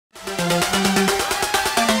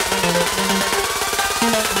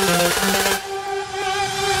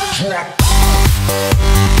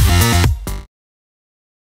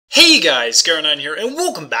Hey guys, Scar9 here, and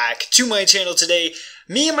welcome back to my channel today.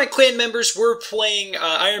 Me and my clan members were playing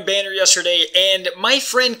Iron Banner yesterday, and my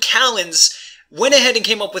friend Callens went ahead and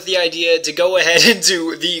came up with the idea to go ahead and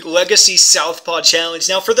do the Legacy Southpaw Challenge.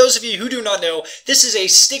 Now, for those of you who do not know, this is a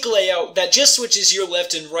stick layout that just switches your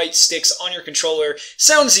left and right sticks on your controller.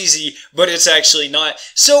 Sounds easy, but it's actually not.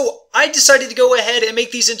 So, I decided to go ahead and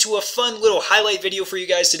make these into a fun little highlight video for you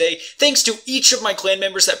guys today. Thanks to each of my clan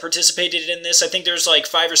members that participated in this. I think there's like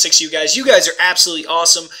 5 or 6 of you guys. You guys are absolutely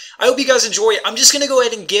awesome. I hope you guys enjoy it. I'm just going to go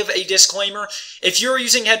ahead and give a disclaimer. If you're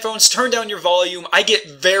using headphones, turn down your volume. I get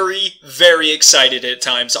very, very excited at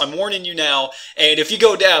times. I'm warning you now. And if you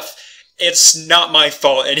go deaf, it's not my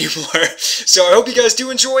fault anymore. So I hope you guys do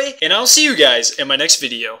enjoy, and I'll see you guys in my next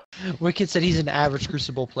video. Wicked said he's an average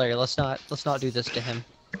Crucible player. Let's not do this to him.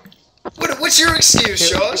 What's your excuse,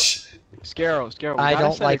 Josh? Scaro, I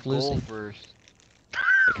don't like losing. First.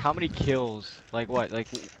 Like, how many kills? Like what? Like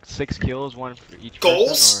 6 kills, 1 for each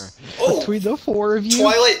goals? person? Or... Oh, between the 4 of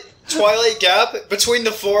you. Twilight gap between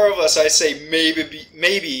the 4 of us. I say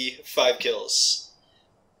maybe 5 kills.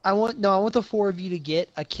 I want the 4 of you to get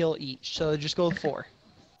a kill each. So just go with 4.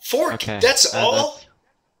 4? Okay. That's all.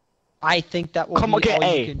 I think that will be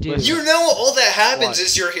all you can do. You know, all that happens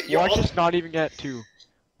is you're just not even get 2.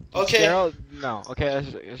 Okay. Scaro, no. Okay.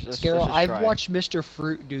 Scaro, I've watched Mr.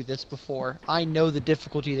 Fruit do this before. I know the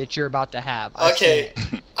difficulty that you're about to have. Okay.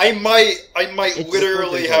 I might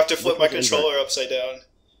literally have to flip my controller upside down.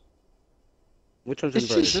 Which one's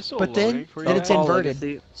inverted? But then it's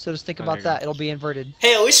inverted. So just think about that. It'll be inverted.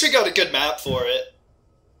 Hey, at least we got a good map for it.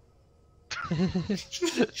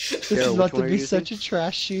 This is about to be such a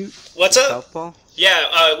trash shoot. What's up? Southpaw?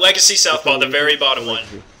 Yeah, Legacy Southpaw, the very bottom one.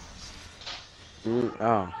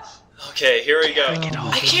 Oh. Okay, here we go. I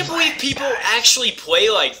can't believe people actually play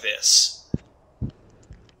like this.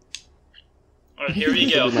 Alright, here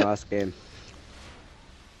we go. My last game.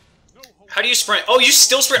 How do you sprint? Oh, you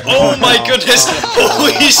still sprint? Oh my goodness!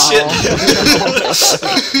 Holy shit!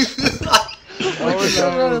 We can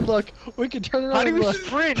turn around and look. We can turn around and look.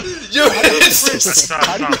 How do you sprint? Yo, How do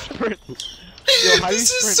you sprint?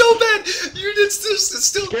 This is so bad. It's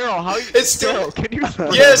still. Scaro, can you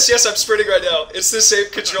sprint? Yes, I'm sprinting right now. It's the same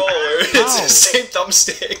controller. It's the same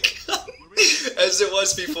thumbstick as it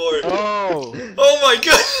was before. Oh my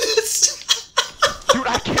goodness. Dude,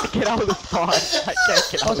 I can't get out of the spawn. I can't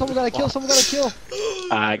get out. Oh, someone got a kill. Someone got a kill.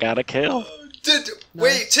 I got a kill.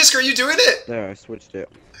 Wait, Tisk, are you doing it? There, I switched it.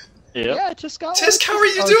 Yep. Yeah, just got Tisk, how are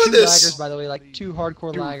you doing 2 this? laggers, by the way, like 2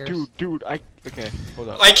 hardcore laggers. Dude, okay, hold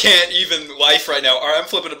on. I can't even life right now. Alright, I'm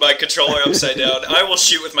flipping my controller upside down. I will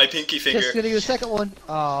shoot with my pinky finger. Just gonna do a second one.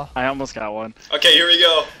 I almost got one. Okay, here we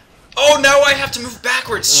go. Oh, now I have to move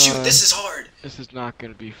backwards. Shoot, this is hard. This is not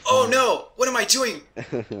gonna be fun. Oh no, what am I doing?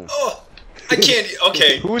 Oh, I can't.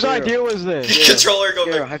 Okay. Whose idea was this? Controller, go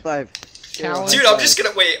back. High five. Dude, I'm just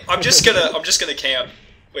gonna wait. I'm just gonna camp.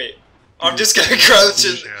 Wait. I'm just gonna crouch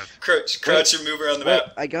and move around the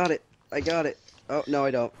map. I got it. Oh, no,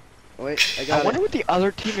 I don't. Wait, I got it. I wonder what the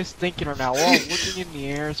other team is thinking right now. While looking in the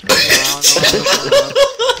air, spinning around.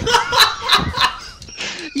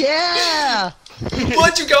 Yeah!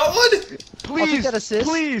 What? You got one? I'll take that assist.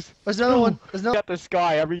 Please. There's another one. There's no. Got the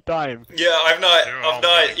sky every time. Yeah, I'm not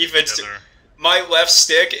even. My left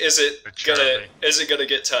stick isn't gonna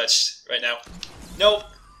get touched right now. Nope.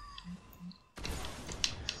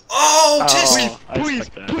 Oh, Please!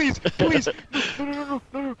 No!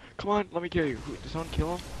 Come on, let me kill you. Did someone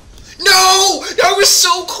kill him? No! I was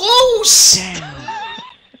so close!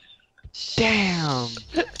 Damn!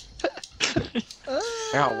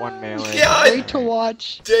 I got 1 melee. Yeah, Great to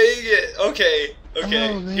watch. Dang it. Okay. Oh,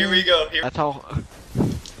 Here we go. That's how.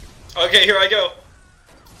 Okay, here I go.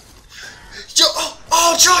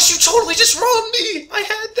 Oh, Josh, you totally just robbed me! I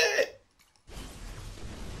had that!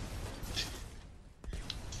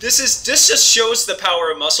 This just shows the power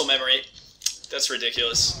of muscle memory. That's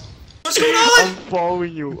ridiculous. What's going on? I'm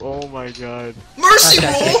following you. Oh my god. Mercy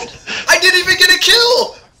rule! I didn't even get a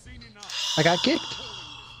kill! I got kicked.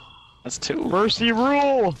 That's 2. Mercy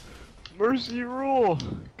rule! Mercy rule!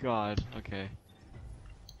 God, okay.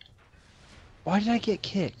 Why did I get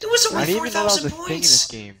kicked? It was I only didn't even know that was 4,000 a thing in this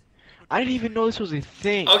points. game. I didn't even know this was a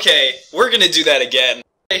thing. Okay, we're gonna do that again.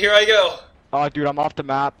 Okay, here I go. Oh, dude, I'm off the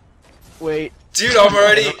map. Wait. Dude, I'm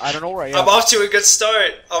already. I don't know where I am. I'm off to a good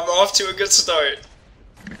start.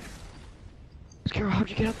 Scaro, how'd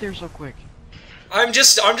you get up there so quick? I'm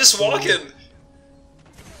just walking.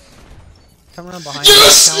 Come around behind.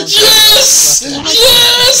 Yes! Yes!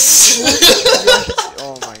 Yes!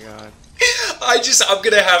 Oh my god. I I'm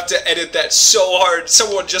gonna have to edit that so hard.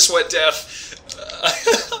 Someone just went deaf.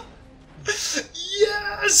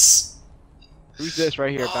 Yes! Who's this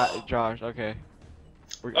right here? Josh, okay.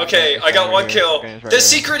 Okay, I got one kill. Okay, The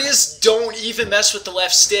secret is don't even mess with the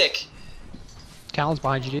left stick. Callan's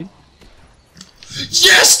behind you, dude.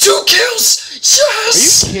 Yes! 2 kills!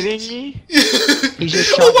 Yes! Are you kidding me? He's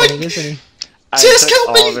just Oh my- shotgunning, isn't he? I Just took help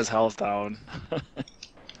all me! of his health down.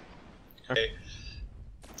 Okay.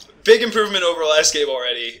 Big improvement over last game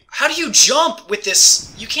already. How do you jump with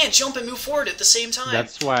this? You can't jump and move forward at the same time.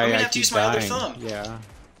 That's why I'm gonna I have to keep use my other dying. thumb. Yeah.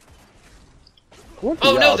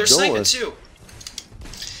 Oh no, they're sniping too.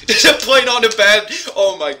 Playing on the bed.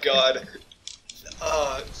 Oh my god.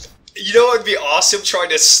 You know what would be awesome? Trying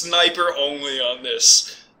to sniper only on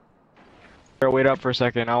this. Wait up for a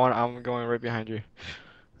second. I'm going right behind you.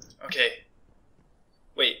 Okay.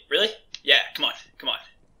 Wait, really? Yeah, come on, come on.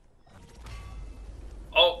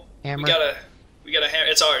 Oh, Hammer. we gotta hammer.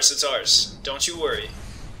 It's ours. Don't you worry.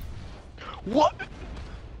 What?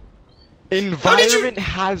 Environment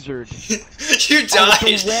hazard. You died. Oh,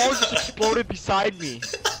 the wall just exploded beside me.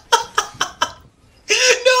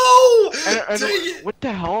 No! And Dang it. what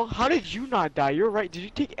the hell? How did you not die? You're right. Did you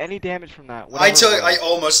take any damage from that? I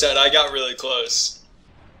almost died. I got really close.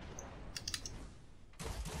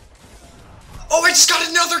 Oh, I just got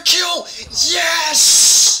another kill!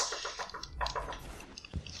 Yes!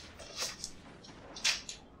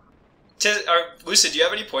 Lucid, do you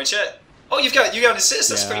have any points yet? Oh, you got an assist.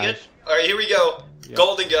 That's pretty good. All right, here we go. Yeah.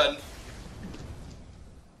 Golden gun.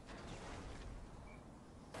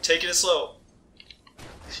 Taking it slow.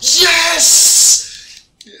 Yes!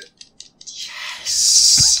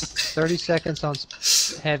 Yes! 30 seconds on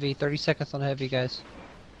heavy. 30 seconds on heavy, guys.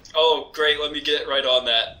 Oh, great. Let me get right on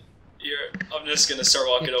that. Here, I'm just gonna start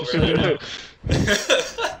walking over there now.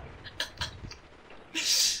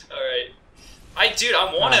 Alright.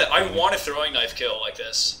 I want a throwing knife kill like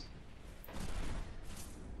this.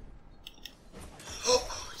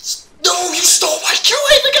 No, you stole my kill!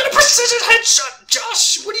 I even got a precision headshot!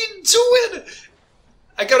 Josh, what are you doing?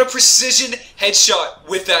 I got a precision headshot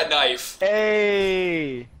with that knife.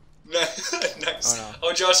 Hey! Nice. Oh,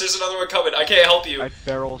 Oh, Josh, there's another one coming. I can't help you. I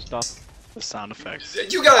barrel stuff. The sound effects.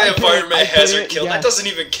 You got an environment I did hazard it, kill. That yes. doesn't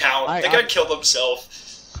even count. The guy killed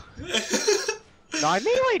himself. No, I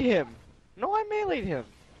meleeed him. No, I meleeed him.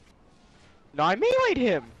 No, I meleeed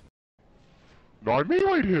him. No, I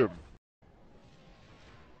meleeed him.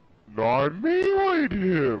 No, I meleeed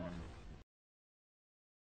him.